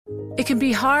It can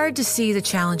be hard to see the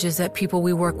challenges that people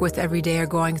we work with every day are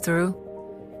going through.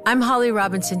 I'm Holly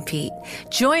Robinson Pete.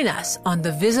 Join us on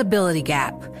The Visibility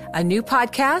Gap, a new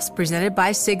podcast presented by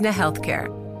Cigna Healthcare.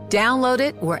 Download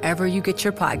it wherever you get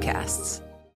your podcasts.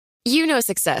 You know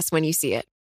success when you see it.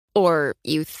 Or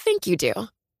you think you do.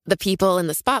 The people in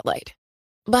the spotlight.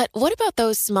 But what about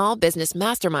those small business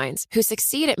masterminds who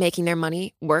succeed at making their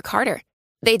money work harder?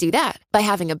 They do that by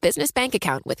having a business bank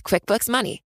account with QuickBooks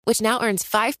Money, which now earns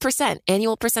 5%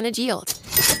 annual percentage yield.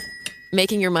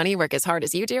 Making your money work as hard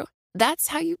as you do? That's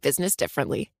how you business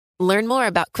differently. Learn more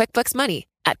about QuickBooks Money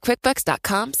at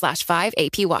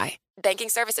quickbooks.com/5APY. Banking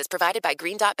services provided by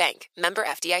Green Dot Bank. Member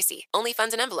FDIC. Only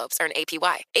funds and envelopes earn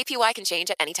APY. APY can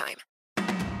change at any time.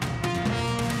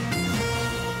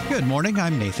 Good morning,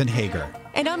 I'm Nathan Hager.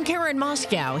 And I'm Karen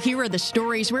Moscow. Here are the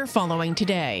stories we're following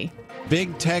today.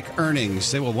 Big tech earnings.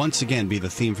 They will once again be the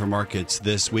theme for markets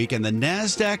this week, and the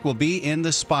NASDAQ will be in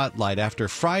the spotlight after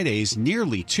Friday's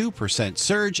nearly 2%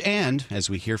 surge, and as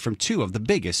we hear from two of the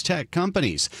biggest tech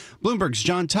companies. Bloomberg's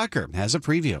John Tucker has a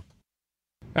preview.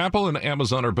 Apple and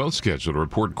Amazon are both scheduled to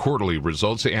report quarterly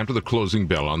results after the closing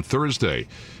bell on Thursday.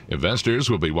 Investors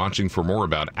will be watching for more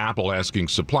about Apple asking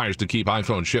suppliers to keep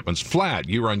iPhone shipments flat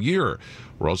year on year.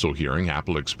 We're also hearing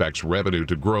Apple expects revenue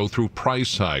to grow through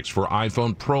price hikes for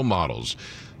iPhone Pro models.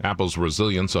 Apple's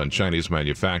resilience on Chinese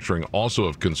manufacturing also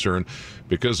of concern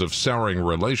because of souring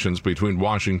relations between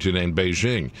Washington and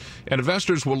Beijing. And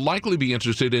investors will likely be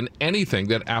interested in anything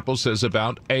that Apple says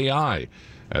about AI.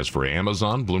 As for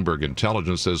Amazon, Bloomberg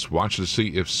Intelligence says watch to see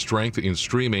if strength in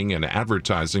streaming and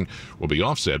advertising will be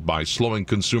offset by slowing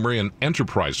consumer and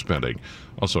enterprise spending.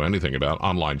 Also, anything about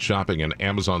online shopping and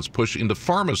Amazon's push into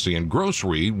pharmacy and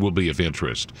grocery will be of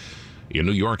interest. In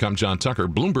New York, I'm John Tucker,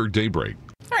 Bloomberg Daybreak.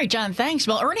 All right, John, thanks.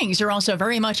 Well, earnings are also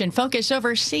very much in focus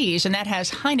overseas, and that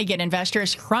has Heineken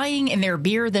investors crying in their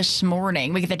beer this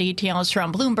morning. We get the details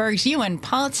from Bloomberg's Ewan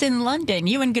Potts in London.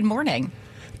 Ewan, good morning.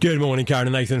 Good morning, Karen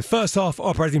and Nathan. First half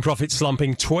operating profit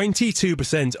slumping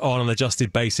 22% on an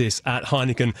adjusted basis at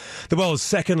Heineken. The world's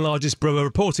second largest brewer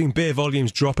reporting beer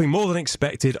volumes dropping more than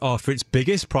expected after its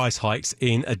biggest price hikes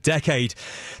in a decade.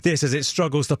 This as it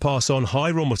struggles to pass on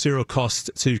high raw material costs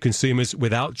to consumers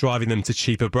without driving them to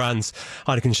cheaper brands.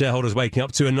 Heineken shareholders waking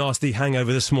up to a nasty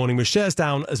hangover this morning with shares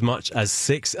down as much as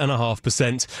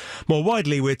 6.5%. More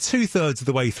widely, we're two-thirds of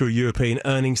the way through European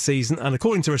earnings season, and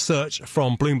according to research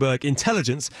from Bloomberg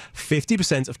Intelligence,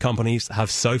 50% of companies have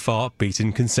so far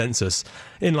beaten consensus.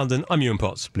 In London, I'm Ewan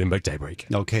Potts, Bloomberg Daybreak.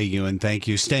 Okay, Ewan, thank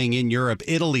you. Staying in Europe,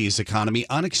 Italy's economy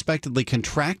unexpectedly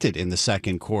contracted in the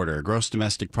second quarter. Gross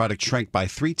domestic product shrank by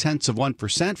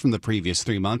 0.3% from the previous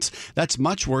 3 months. That's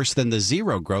much worse than the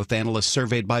zero growth analysts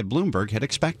surveyed by Bloomberg had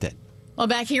expected. Well,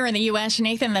 back here in the U.S.,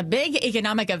 Nathan, the big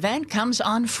economic event comes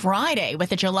on Friday with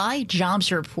the July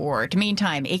jobs report.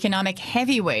 Meantime, economic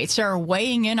heavyweights are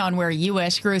weighing in on where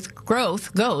U.S.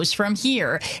 growth goes from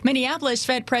here. Minneapolis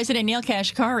Fed President Neil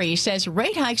Kashkari says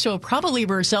rate hikes will probably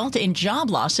result in job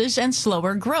losses and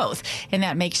slower growth, and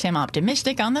that makes him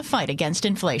optimistic on the fight against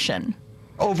inflation.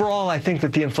 Overall, I think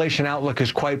that the inflation outlook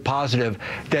is quite positive,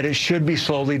 that it should be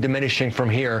slowly diminishing from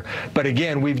here. But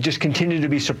again, we've just continued to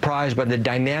be surprised by the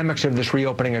dynamics of this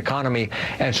reopening economy,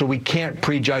 and so we can't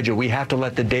prejudge it. We have to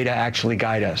let the data actually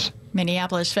guide us.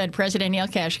 Minneapolis Fed President Neil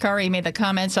Kashkari made the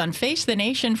comments on Face the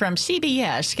Nation from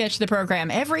CBS. Catch the program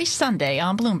every Sunday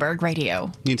on Bloomberg Radio.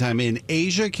 Meantime, in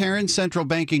Asia, Karen, central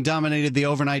banking dominated the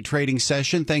overnight trading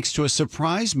session thanks to a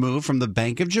surprise move from the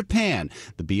Bank of Japan.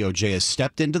 The BOJ has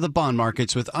stepped into the bond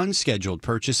markets with unscheduled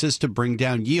purchases to bring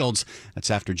down yields. That's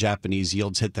after Japanese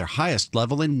yields hit their highest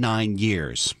level in 9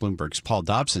 years. Bloomberg's Paul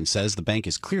Dobson says the bank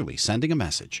is clearly sending a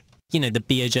message. You know, the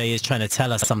BOJ is trying to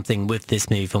tell us something with this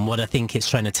move, and what I think it's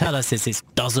trying to tell us is it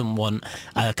doesn't want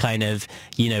a kind of,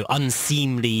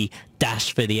 unseemly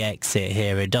dash for the exit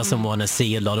here. It doesn't want to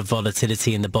see a lot of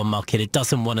volatility in the bond market. It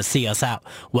doesn't want to see us out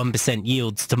 1%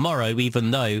 yields tomorrow,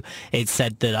 even though it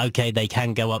said that, okay, they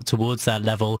can go up towards that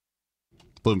level.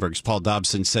 Bloomberg's Paul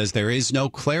Dobson says there is no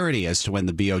clarity as to when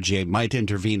the BOJ might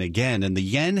intervene again, and the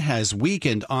yen has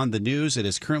weakened on the news. It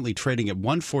is currently trading at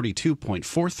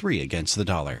 142.43 against the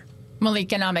dollar. Well,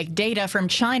 economic data from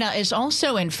China is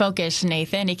also in focus,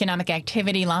 Nathan. Economic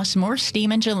activity lost more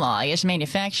steam in July as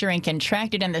manufacturing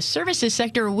contracted and the services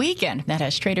sector weakened. That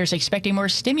has traders expecting more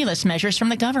stimulus measures from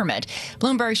the government.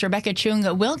 Bloomberg's Rebecca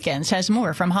Chung-Wilkins has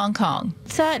more from Hong Kong.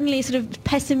 Certainly sort of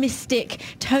pessimistic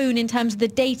tone in terms of the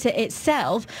data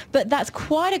itself, but that's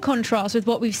quite a contrast with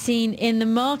what we've seen in the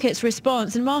market's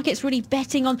response, and markets really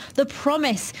betting on the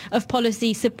promise of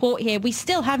policy support here. We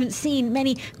still haven't seen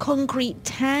many concrete,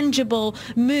 tangible sensible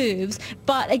moves.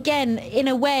 But again, in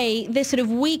a way, this sort of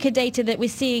weaker data that we're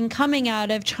seeing coming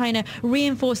out of China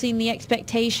reinforcing the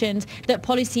expectations that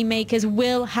policymakers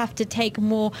will have to take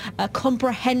more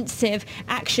comprehensive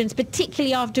actions,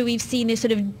 particularly after we've seen this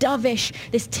sort of dovish,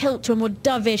 this tilt to a more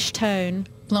dovish tone.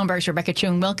 Bloomberg's Rebecca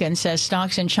Chung-Wilkins says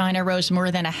stocks in China rose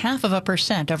more than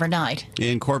 0.5% overnight.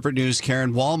 In corporate news,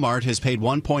 Karen, Walmart has paid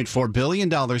 $1.4 billion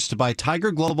to buy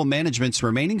Tiger Global Management's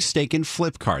remaining stake in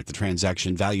Flipkart. The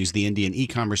transaction values the Indian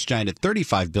e-commerce giant at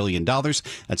 $35 billion.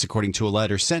 That's according to a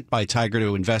letter sent by Tiger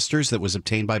to investors that was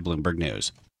obtained by Bloomberg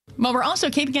News. Well, we're also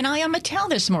keeping an eye on Mattel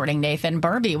this morning, Nathan.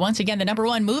 Barbie, once again, the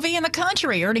 #1 movie in the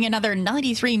country, earning another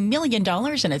 $93 million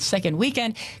in its second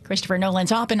weekend. Christopher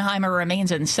Nolan's Oppenheimer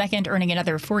remains in second, earning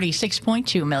another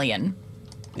 $46.2 million.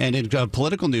 And in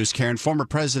political news, Karen, former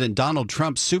President Donald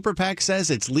Trump's super PAC says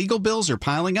its legal bills are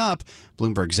piling up.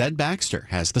 Bloomberg's Ed Baxter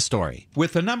has the story.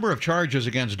 With the number of charges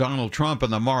against Donald Trump in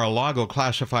the Mar-a-Lago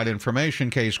classified information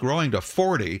case growing to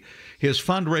 40, his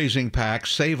fundraising PAC,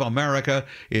 Save America,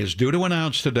 is due to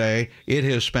announce today it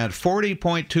has spent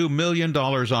 $40.2 million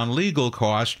on legal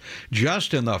costs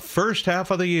just in the first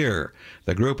half of the year.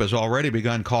 The group has already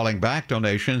begun calling back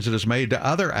donations it has made to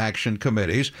other action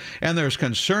committees, and there's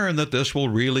concern that this will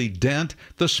really dent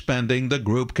the spending the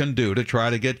group can do to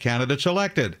try to get candidates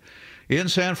elected. In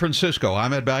San Francisco,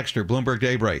 I'm Ed Baxter, Bloomberg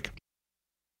Daybreak.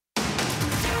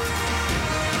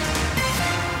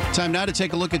 Time now to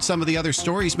take a look at some of the other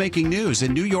stories making news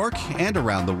in New York and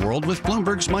around the world with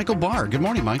Bloomberg's Michael Barr. Good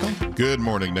morning, Michael. Good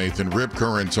morning, Nathan. Rip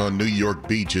currents on New York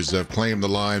beaches have claimed the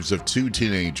lives of 2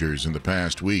 teenagers in the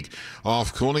past week.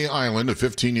 Off Coney Island, a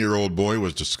 15-year-old boy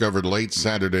was discovered late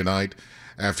Saturday night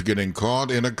after getting caught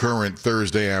in a current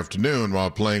Thursday afternoon while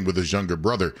playing with his younger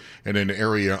brother in an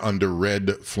area under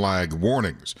red flag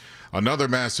warnings. Another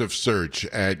massive search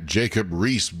at Jacob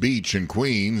Riis Beach in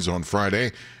Queens on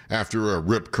Friday after a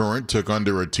rip current took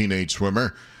under a teenage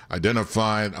swimmer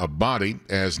identified a body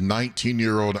as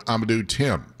 19-year-old Amadou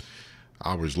Tim.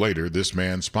 Hours later, this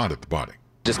man spotted the body.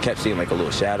 Just kept seeing like a little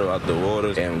shadow out the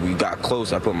water, and we got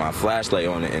close. I put my flashlight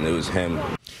on it, and it was him.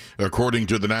 According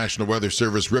to the National Weather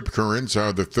Service, rip currents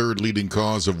are the third leading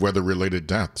cause of weather-related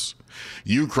deaths.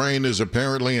 Ukraine is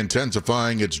apparently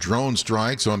intensifying its drone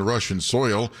strikes on Russian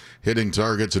soil, hitting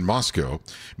targets in Moscow.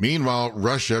 Meanwhile,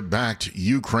 Russia backed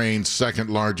Ukraine's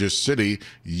second-largest city,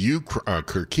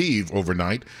 Kharkiv,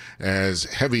 overnight, as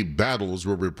heavy battles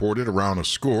were reported around a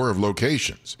score of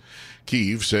locations.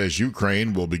 Kyiv says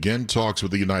Ukraine will begin talks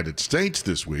with the United States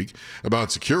this week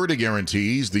about security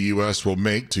guarantees the U.S. will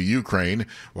make to Ukraine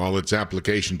while its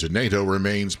application to NATO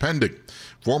remains pending.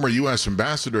 Former U.S.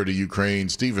 Ambassador to Ukraine,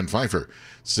 Stephen Pfeiffer,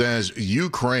 says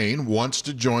Ukraine wants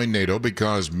to join NATO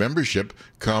because membership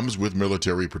comes with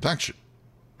military protection.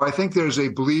 I think there's a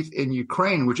belief in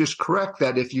Ukraine, which is correct,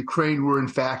 that if Ukraine were in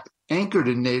fact anchored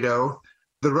in NATO,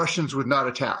 the Russians would not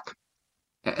attack.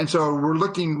 And so we're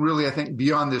looking really, I think,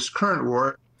 beyond this current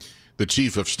war. The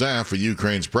chief of staff for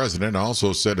Ukraine's president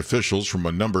also said officials from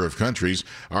a number of countries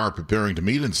are preparing to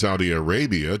meet in Saudi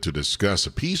Arabia to discuss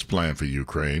a peace plan for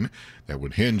Ukraine that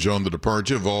would hinge on the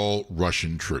departure of all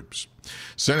Russian troops.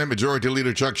 Senate Majority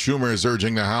Leader Chuck Schumer is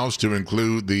urging the House to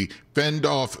include the Fend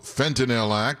Off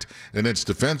Fentanyl Act in its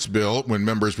defense bill when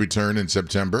members return in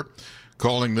September,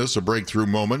 calling this a breakthrough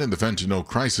moment in the fentanyl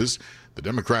crisis. The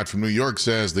Democrat from New York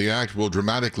says the act will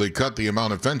dramatically cut the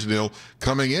amount of fentanyl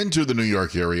coming into the New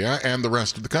York area and the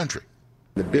rest of the country.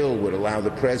 The bill would allow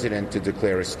the president to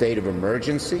declare a state of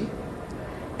emergency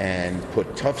and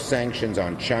put tough sanctions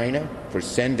on China for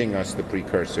sending us the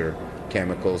precursor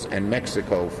chemicals and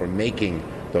Mexico for making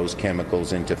those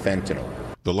chemicals into fentanyl.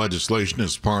 The legislation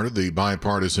is part of the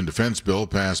bipartisan defense bill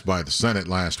passed by the Senate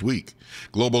last week.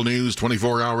 Global news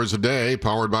 24 hours a day,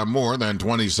 powered by more than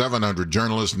 2,700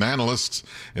 journalists and analysts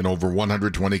in over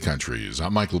 120 countries.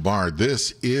 I'm Michael Barr.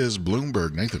 This is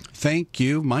Bloomberg. Nathan. Thank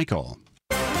you, Michael.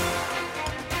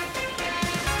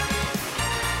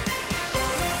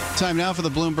 Time now for the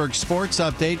Bloomberg Sports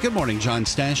Update. Good morning, John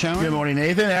Stashower. Good morning,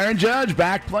 Nathan. Aaron Judge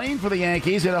back playing for the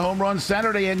Yankees. Hit a home run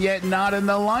Saturday and yet not in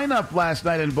the lineup last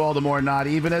night in Baltimore, not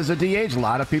even as a DH. A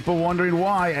lot of people wondering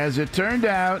why. As it turned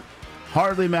out,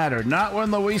 hardly mattered. Not when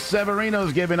Luis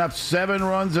Severino's giving up 7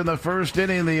 runs in the first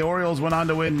inning. The Orioles went on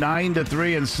to win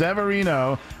 9-3, and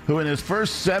Severino, who in his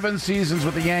first 7 seasons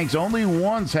with the Yanks only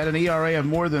once had an ERA of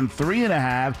more than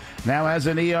 3.5, now has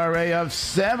an ERA of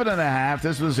 7.5.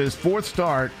 This was his 4th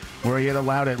start where he had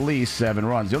allowed at least 7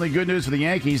 runs. The only good news for the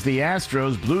Yankees, the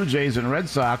Astros, Blue Jays, and Red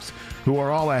Sox, who are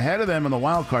all ahead of them in the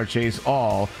wild card chase,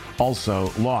 all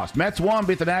also lost. Mets won,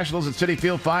 beat the Nationals at Citi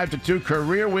Field 5-2,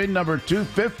 career win number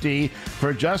 250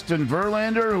 for Justin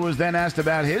Verlander, who was then asked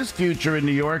about his future in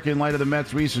New York in light of the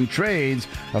Mets' recent trades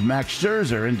of Max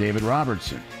Scherzer and David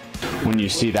Robertson. When you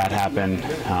see that happen,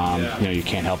 you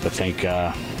can't help but think,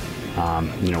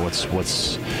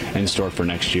 what's in store for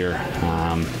next year.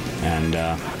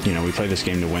 We play this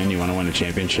game to win. You want to win a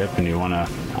championship, and you want to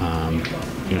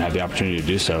have the opportunity to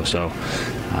do so. So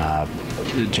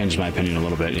it changes my opinion a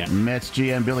little bit, yeah. Mets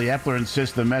GM Billy Epler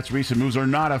insists the Mets' recent moves are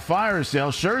not a fire sale.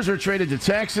 Scherzer traded to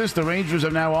Texas. The Rangers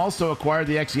have now also acquired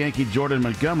the ex-Yankee Jordan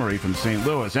Montgomery from St.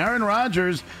 Louis. Aaron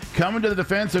Rodgers coming to the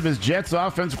defense of his Jets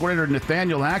offense coordinator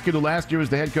Nathaniel Hackett, who last year was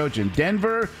the head coach in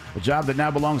Denver, a job that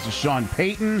now belongs to Sean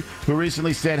Payton, who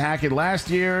recently said Hackett last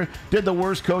year did the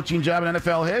worst coaching job in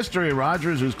NFL history.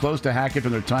 Rodgers, who's close to Hackett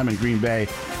from their time in Green Bay,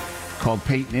 called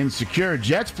Peyton insecure.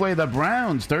 Jets play the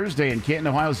Browns Thursday in Canton,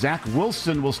 Ohio. Zach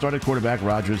Wilson will start at quarterback.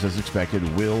 Rodgers, as expected,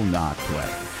 will not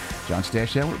play. John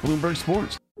Stashel at Bloomberg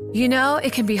Sports. You know,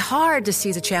 it can be hard to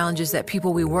see the challenges that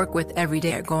people we work with every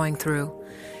day are going through.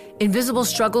 Invisible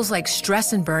struggles like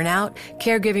stress and burnout,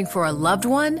 caregiving for a loved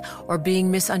one, or being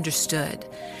misunderstood.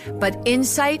 But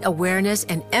insight, awareness,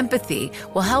 and empathy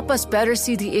will help us better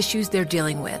see the issues they're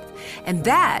dealing with. And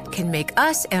that can make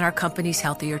us and our companies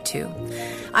healthier too.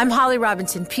 I'm Holly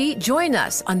Robinson Pete. Join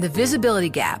us on The Visibility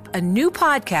Gap, a new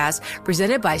podcast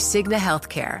presented by Cigna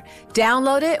Healthcare.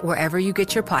 Download it wherever you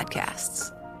get your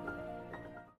podcasts.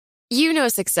 You know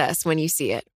success when you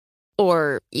see it.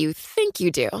 Or you think you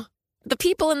do. The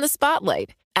people in the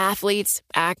spotlight, athletes,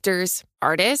 actors,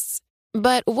 artists.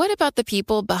 But what about the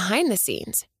people behind the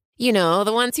scenes? You know,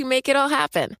 the ones who make it all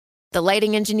happen. The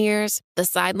lighting engineers, the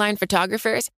sideline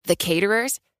photographers, the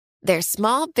caterers. They're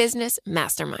small business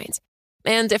masterminds.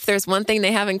 And if there's one thing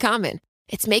they have in common,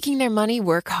 it's making their money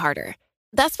work harder.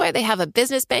 That's why they have a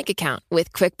business bank account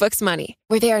with QuickBooks Money,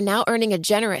 where they are now earning a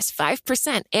generous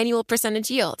 5% annual percentage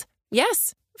yield.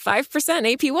 Yes,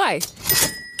 5% APY.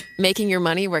 Making your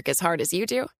money work as hard as you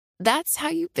do? That's how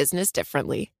you business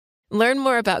differently. Learn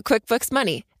more about QuickBooks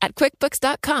Money at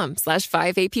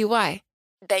quickbooks.com/5APY.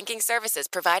 Banking services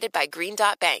provided by Green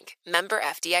Dot Bank. Member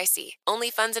FDIC. Only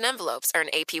funds and envelopes earn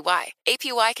APY.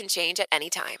 APY can change at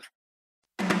any time.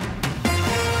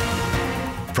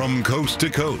 From coast to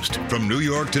coast, from New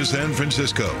York to San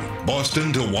Francisco,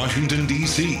 Boston to Washington,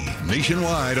 D.C.,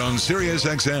 nationwide on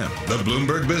SiriusXM, the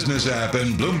Bloomberg Business app,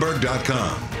 and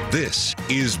Bloomberg.com. This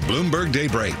is Bloomberg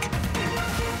Daybreak.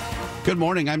 Good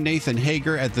morning. I'm Nathan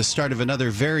Hager at the start of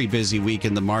another very busy week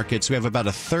in the markets. We have about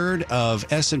a third of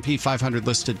S&P 500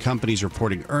 listed companies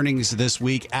reporting earnings this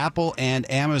week. Apple and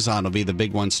Amazon will be the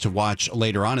big ones to watch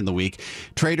later on in the week.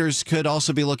 Traders could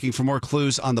also be looking for more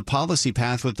clues on the policy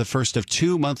path with the first of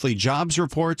 2 monthly jobs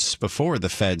reports before the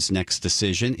Fed's next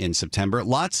decision in September.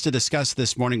 Lots to discuss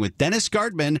this morning with Dennis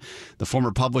Gartman, the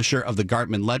former publisher of the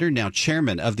Gartman Letter, now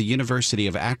chairman of the University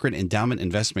of Akron Endowment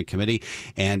Investment Committee.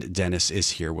 And Dennis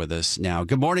is here with us now.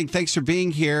 Good morning. Thanks for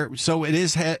being here. So it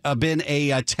has been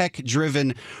a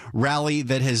tech-driven rally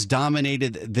that has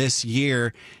dominated this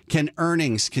year. Can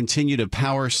earnings continue to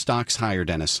power stocks higher,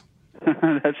 Dennis?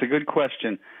 That's a good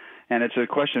question, and it's a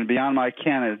question beyond my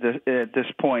ken at this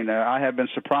point. I have been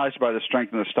surprised by the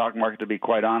strength of the stock market, to be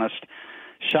quite honest,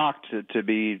 shocked to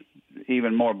be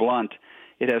even more blunt.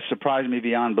 It has surprised me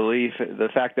beyond belief. The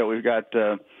fact that we've got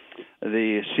the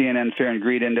CNN Fear and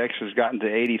Greed Index has gotten to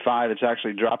 85. It's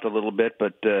actually dropped a little bit,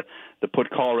 but the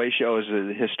put-call ratio is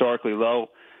historically low.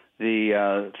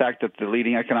 The fact that the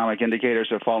leading economic indicators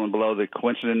have fallen below the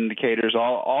coincident indicators,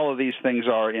 all of these things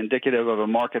are indicative of a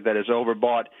market that is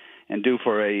overbought and due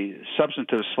for a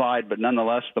substantive slide, but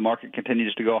nonetheless, the market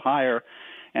continues to go higher,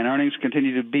 and earnings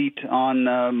continue to beat on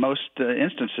most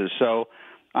instances. So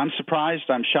I'm surprised,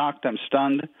 I'm shocked, I'm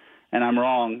stunned, and I'm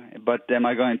wrong. But am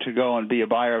I going to go and be a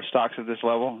buyer of stocks at this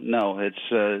level? No,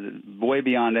 it's way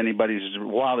beyond anybody's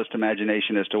wildest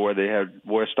imagination as to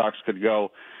where stocks could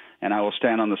go, and I will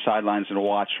stand on the sidelines and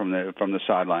watch from the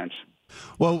sidelines.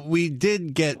 Well, we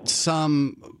did get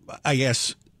some, I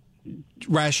guess,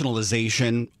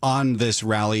 rationalization on this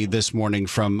rally this morning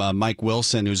from Mike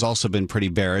Wilson, who's also been pretty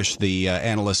bearish, the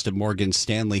analyst at Morgan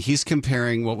Stanley. He's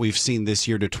comparing what we've seen this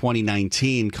year to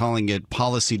 2019, calling it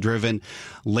policy-driven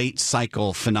late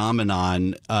cycle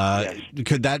phenomenon. Yes.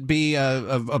 Could that be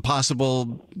a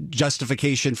possible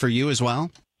justification for you as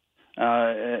well?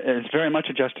 It's very much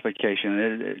a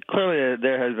justification. Clearly,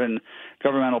 there has been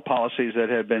governmental policies that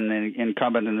have been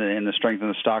incumbent in the strength of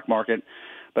the stock market.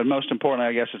 But most importantly,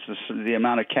 I guess it's the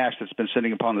amount of cash that's been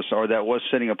sitting upon that was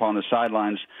sitting upon the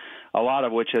sidelines, a lot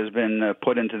of which has been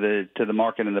put into the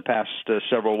market in the past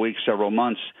several weeks, several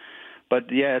months.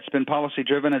 But yeah, it's been policy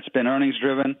driven, it's been earnings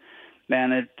driven,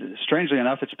 and strangely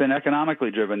enough, it's been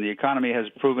economically driven. The economy has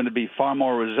proven to be far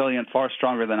more resilient, far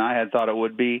stronger than I had thought it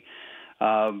would be.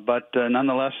 But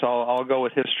nonetheless, I'll go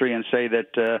with history and say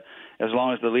that as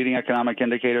long as the leading economic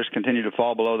indicators continue to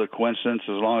fall below the coincidence,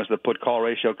 as long as the put-call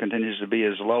ratio continues to be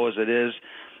as low as it is,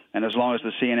 and as long as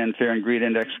the CNN Fear and Greed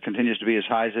Index continues to be as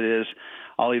high as it is,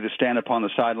 I'll either stand upon the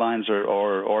sidelines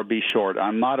or be short.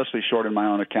 I'm modestly short in my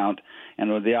own account,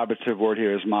 and the operative word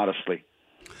here is modestly.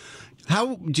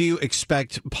 How do you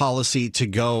expect policy to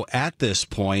go at this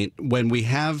point when we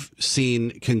have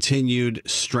seen continued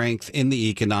strength in the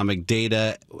economic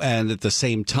data, and at the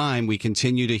same time we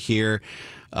continue to hear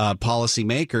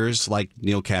policymakers like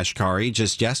Neil Kashkari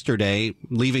just yesterday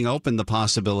leaving open the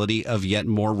possibility of yet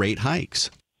more rate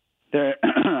hikes?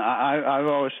 I've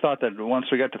always thought that once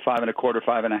we got to 5.25%,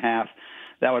 5.5%,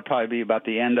 that would probably be about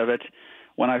the end of it.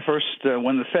 When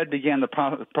the Fed began the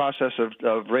process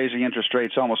of raising interest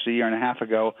rates almost a year and a half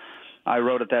ago, I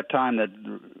wrote at that time that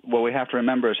what we have to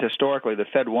remember is historically the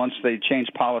Fed, once they change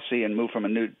policy and move from a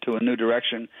new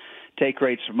direction, take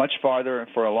rates much farther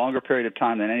for a longer period of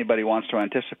time than anybody wants to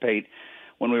anticipate.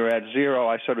 When we were at 0,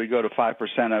 I said we'd go to 5%.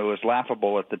 It was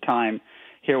laughable at the time.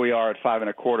 Here we are at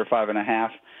 5.25%, 5.5%.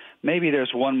 Maybe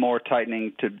there's one more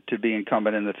tightening to be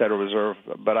incumbent in the Federal Reserve,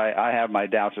 but I have my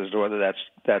doubts as to whether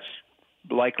that's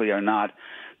likely or not.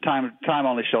 Time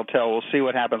only shall tell. We'll see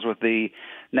what happens with the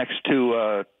next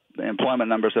two employment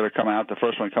numbers that are coming out. The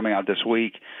first one coming out this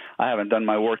week. I haven't done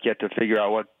my work yet to figure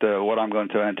out what I'm going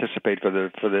to anticipate for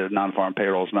the non-farm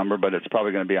payrolls number, but it's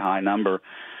probably going to be a high number.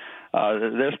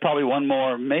 There's probably one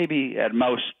more, maybe at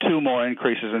most two more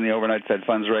increases in the overnight Fed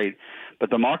funds rate. But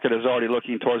the market is already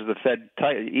looking towards the Fed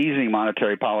easing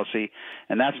monetary policy,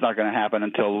 and that's not going to happen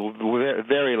until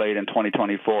very late in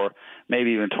 2024, maybe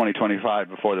even 2025,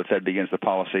 before the Fed begins the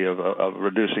policy of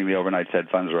reducing the overnight Fed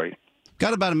funds rate.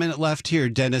 Got about a minute left here,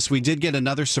 Dennis. We did get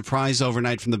another surprise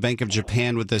overnight from the Bank of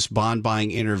Japan with this bond buying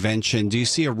intervention. Do you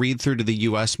see a read-through to the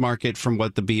U.S. market from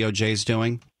what the BOJ is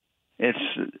doing? It's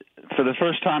for the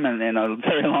first time in a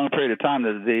very long period of time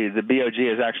that the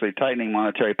BOJ is actually tightening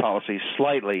monetary policy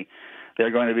slightly. They're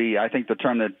going to be, I think the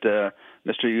term that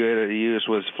Mr. Ueda used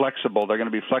was flexible. They're going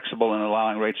to be flexible in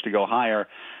allowing rates to go higher.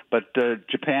 But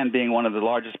Japan, being one of the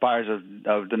largest buyers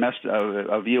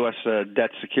of U.S. debt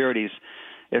securities,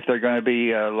 if they're going to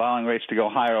be allowing rates to go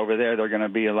higher over there, they're going to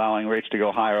be allowing rates to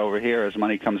go higher over here as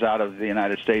money comes out of the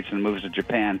United States and moves to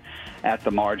Japan at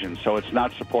the margin. So it's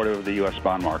not supportive of the U.S.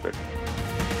 bond market.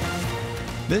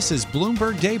 This is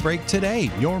Bloomberg Daybreak Today,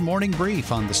 your morning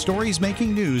brief on the stories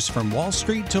making news from Wall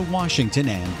Street to Washington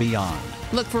and beyond.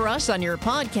 Look for us on your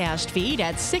podcast feed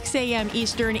at 6 a.m.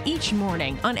 Eastern each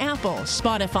morning on Apple,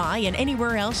 Spotify, and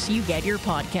anywhere else you get your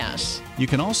podcasts. You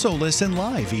can also listen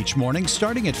live each morning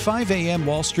starting at 5 a.m.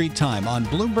 Wall Street time on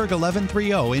Bloomberg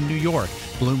 1130 in New York,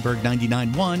 Bloomberg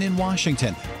 99.1 in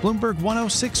Washington, Bloomberg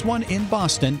 106.1 in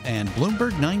Boston, and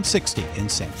Bloomberg 960 in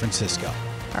San Francisco.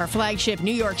 Our flagship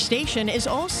New York station is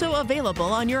also available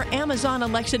on your Amazon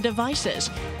Alexa devices.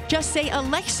 Just say,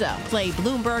 Alexa, play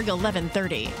Bloomberg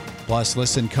 1130. Plus,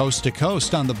 listen coast to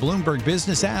coast on the Bloomberg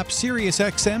Business app, Sirius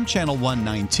XM Channel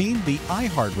 119, the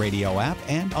iHeartRadio app,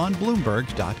 and on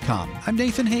Bloomberg.com. I'm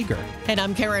Nathan Hager. And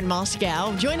I'm Karen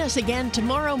Moscow. Join us again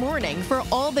tomorrow morning for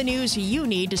all the news you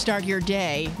need to start your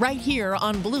day right here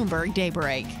on Bloomberg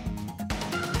Daybreak.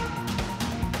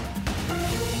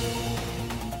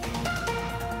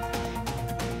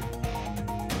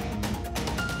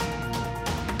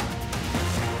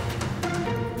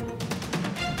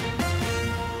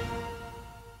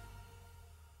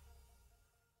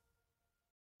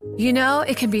 You know,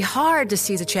 it can be hard to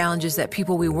see the challenges that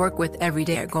people we work with every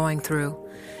day are going through.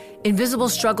 Invisible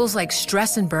struggles like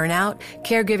stress and burnout,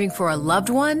 caregiving for a loved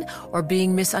one, or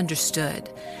being misunderstood.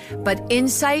 But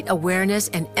insight, awareness,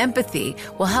 and empathy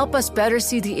will help us better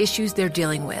see the issues they're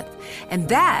dealing with. And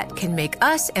that can make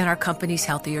us and our companies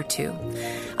healthier too.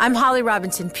 I'm Holly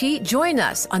Robinson Peete. Join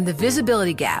us on The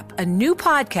Visibility Gap, a new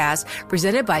podcast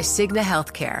presented by Cigna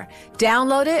Healthcare.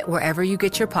 Download it wherever you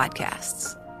get your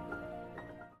podcasts.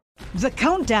 The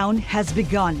countdown has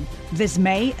begun. This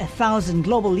May, 1,000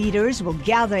 global leaders will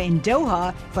gather in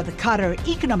Doha for the Qatar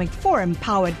Economic Forum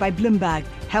powered by Bloomberg,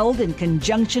 held in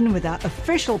conjunction with our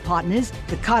official partners,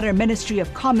 the Qatar Ministry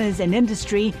of Commerce and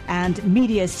Industry and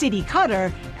Media City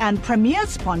Qatar, and premier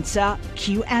sponsor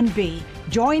Q&B.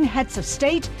 Join heads of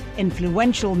state,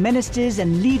 influential ministers,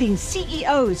 and leading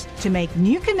CEOs to make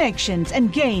new connections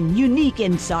and gain unique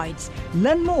insights.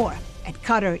 Learn more at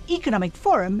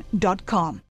QatarEconomicForum.com.